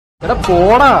എടാ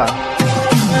പോടാ,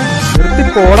 നിർത്തി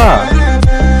പോടാ,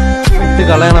 വിട്ട്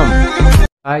കളയണം.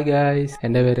 ഹായ് ഗായ്സ്,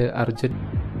 എന്റെ പേര് അർജുൻ.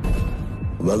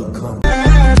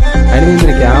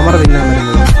 അതിന് ക്യാമറ തിന്നാൻ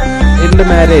വരുന്നത് എന്റെ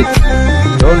മാരേജ്.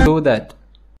 Don't do that.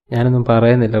 ഞാനൊന്നും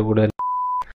പറയുന്നില്ല കൂടുതൽ.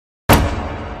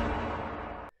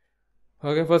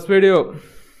 Okay, first video.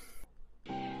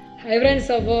 Hi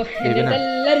friends. അപ്പോ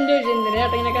എല്ലാരും ചോദിച്ചു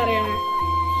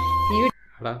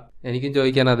എനിക്കും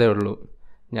ചോദിക്കാൻ അതേ ഉള്ളൂ.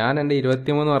 ഞാൻ എൻ്റെ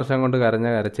 23 വർഷം കൊണ്ട് കരഞ്ഞ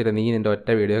കരച്ചിൽ നീ നിന്റെ ഒറ്റ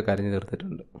വീഡിയോ കരഞ്ഞു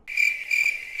തീർത്തിട്ടുണ്ട്.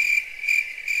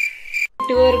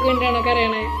 പേർക്ക് വേണ്ടിയാണോ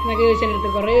കരയണേ എന്നൊക്കെ ചോദിച്ചെടുത്ത്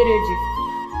കുറേ പേര് ചോദിച്ചു.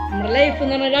 നമ്മുടെ ലൈഫ്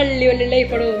എന്ന് പറഞ്ഞാൽ അള്ളി വലിയ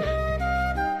ലൈഫാടോ.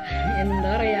 എന്താ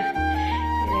പറയാ,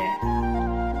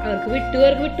 അവർക്ക്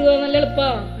വിട്ടുപോർക്ക് വിട്ടുപോകാൻ നല്ല എളുപ്പാ.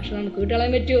 പക്ഷെ നമുക്ക്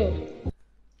വിട്ടുകളയാൻ പറ്റുമോ?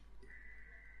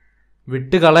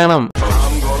 വിട്ട് കളയണം.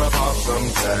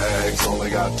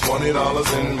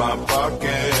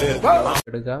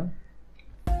 എടുക്കാം.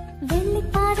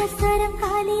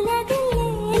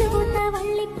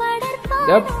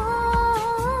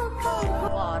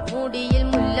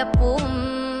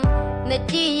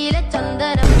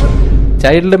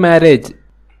 Child marriage,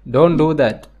 don't do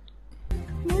that.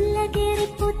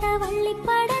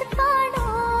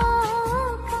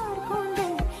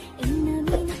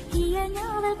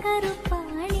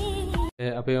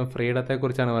 അപ്പോൾ ഇവൻ ഫ്രീഡത്തെ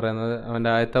കുറിച്ചാണ് പറയുന്നത്. അവൻ്റെ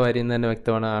ആദ്യത്തെ വരിയിൽ നിന്ന് തന്നെ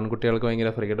വ്യക്തമാണ് ആൺകുട്ടികൾക്ക്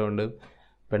ഭയങ്കര ഫ്രീഡം ഉണ്ട്,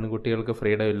 പെൺകുട്ടികൾക്ക്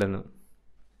ഫ്രീഡം ഇല്ലെന്ന്.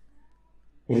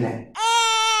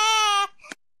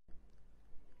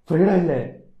 ഫ്രീഡം ഇല്ലേ?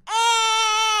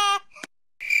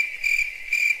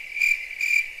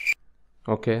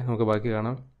 ഓക്കെ, നമുക്ക് ബാക്കി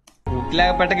കാണാം.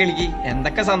 കൂട്ടിലാകപ്പെട്ട കിളിക്ക്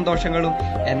എന്തൊക്കെ സന്തോഷങ്ങളും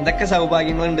എന്തൊക്കെ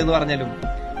സൗഭാഗ്യങ്ങളും ഉണ്ടെന്ന് പറഞ്ഞാലും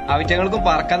അവറ്റങ്ങൾക്കും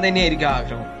പറക്കാൻ തന്നെയായിരിക്കും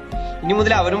ആഗ്രഹം. ഇനി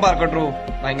മുതൽ അവരും പറക്കട്ടോ,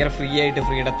 ഭയങ്കര ഫ്രീ ആയിട്ട്,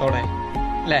 ഫ്രീഡത്തോടെ,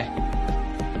 അല്ലേ?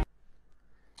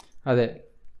 അതെ,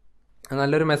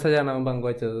 നല്ലൊരു മെസ്സേജാണ് അവൻ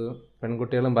പങ്കുവച്ചത്.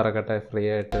 പെൺകുട്ടികളും പറക്കട്ടെ ഫ്രീ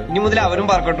ആയിട്ട്. ഇനി മുതൽ അവരും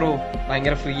പറക്കട്ടോ,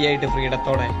 ഭയങ്കര ഫ്രീ ആയിട്ട്,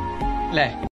 ഫ്രീഡത്തോടെ, അല്ലേ?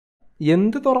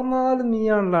 എന്ത് തുറന്നാലും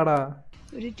നീയാണല്ലാടാ.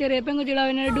 ഒരു ചെറിയ പെൺകുട്ടികൾ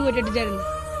അവനോട് ഡൂറ്റ് അടിച്ചായിരുന്നു.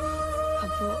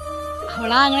 അപ്പോ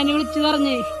അവളാ അങ്ങനെ വിളിച്ചു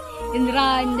പറഞ്ഞ്, എന്തിനാ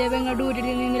എന്റെ പെങ്ങൾ ഡൂറ്റ്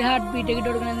അടിച്ച് ഹാർട്ട് ബീറ്റ് ഒക്കെ ഇട്ട്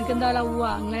കൊടുക്കണം, എനിക്ക് എന്താ ലവ്വാ,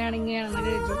 അങ്ങനെയാണ്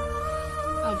ഇങ്ങനെയാണെന്നൊക്കെ ചോദിച്ചു.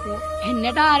 അപ്പൊ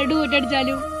എന്നിട്ട് ആര് ഡൂറ്റ്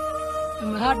അടിച്ചാലും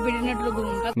നമ്മൾ ഹാർട്ട് ബീറ്റ് ഇട്ട്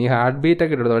കൊടുക്കും. നീ ഹാർട്ട് ബീറ്റ്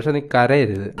ഒക്കെ ഇട്ടു, പക്ഷെ നീ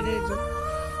കരയരുത്.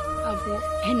 അപ്പൊ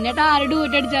എന്നിട്ട് ആര്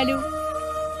ഡൂറ്റ് അടിച്ചാലും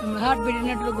നമ്മൾ ഹാർട്ട്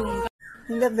ബീറ്റ് ഇട്ട് കൊടുക്കും.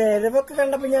 നിന്റെ വരവൊക്കെ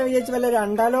കണ്ടപ്പോ ഞാൻ വിചാരിച്ചു വല്ല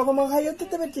രണ്ടാം ലോക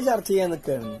മഹായുദ്ധത്തെ പറ്റി ചർച്ച ചെയ്യാൻ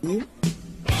നിൽക്കുകയാണ്.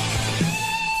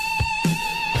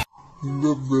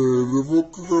 നിന്റെ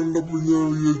വരവൊക്കെ കണ്ടപ്പോ ഞാൻ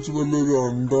വിചാരിച്ചു വല്ല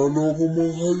രണ്ടാം ലോക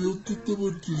മഹായുദ്ധത്തെ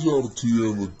പറ്റി ചർച്ച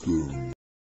ചെയ്യാൻ നിൽക്കുകയാണ്.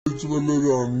 വല്ല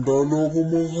രണ്ടാം ലോക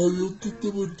മഹായുദ്ധത്തെ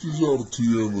പറ്റി ചർച്ച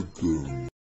ചെയ്യാൻ നിൽക്കുകയാണ്.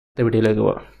 വീഡിയോയിലേക്ക്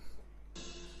പോവാം.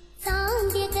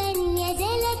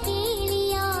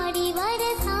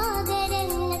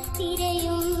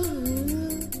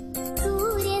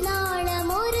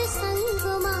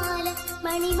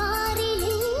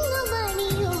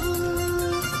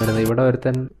 ഇവിടെ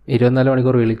ഒരുത്തൻ 24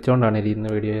 മണിക്കൂർ വിളിച്ചോണ്ടാണ് ഇരുന്ന്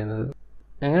വീഡിയോ ചെയ്യുന്നത്.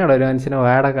 എങ്ങനെയാണ് ഒരു മനുഷ്യനെ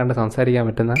വാടക കണ്ട് സംസാരിക്കാൻ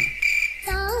പറ്റുന്ന?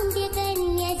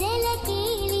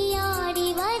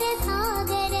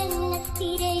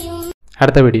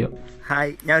 അടുത്ത വീഡിയോ.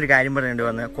 ഹായ്, ഞാൻ ഒരു കാര്യം പറയേണ്ടി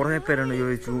വന്നത്. കുറേ പേരോട്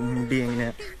ചോദിച്ചു മുടി എങ്ങനെ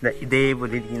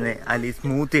ഇതേപോലെ ഇരിക്കുന്നത്, അല്ലെങ്കിൽ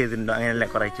സ്മൂത്ത് ചെയ്തിട്ടുണ്ടോ, അങ്ങനെയല്ല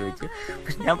കുറെ ചോദിച്ചു.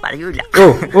 പക്ഷെ ഞാൻ പറയൂല.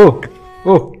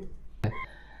 ഓ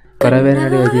കുറെ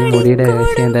പേരോട് ചോദിച്ചു മുടിയുടെ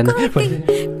രഹസ്യം തന്നെ.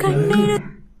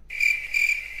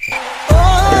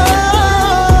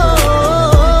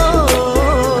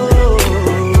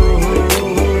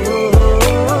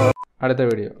 അടുത്ത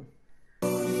വീഡിയോ.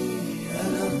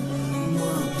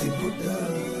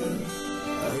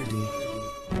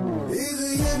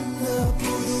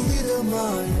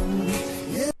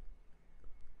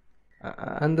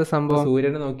 എന്താ സംഭവം?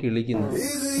 സൂര്യനെ നോക്കി ഇളിക്കുന്നു.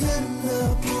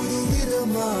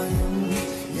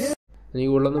 നീ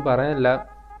കൂടുതലൊന്നും പറയാനില്ല.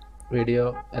 വീഡിയോ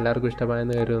എല്ലാവർക്കും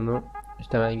ഇഷ്ടമായെന്ന് കരുതുന്നു.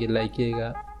 ഇഷ്ടമായെങ്കിൽ ലൈക്ക് ചെയ്യുക,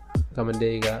 കമന്റ്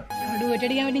ചെയ്യുക,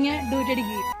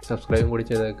 സബ്സ്ക്രൈബും കൂടി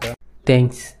ചെയ്തേക്കുക.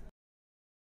 താങ്ക്സ്.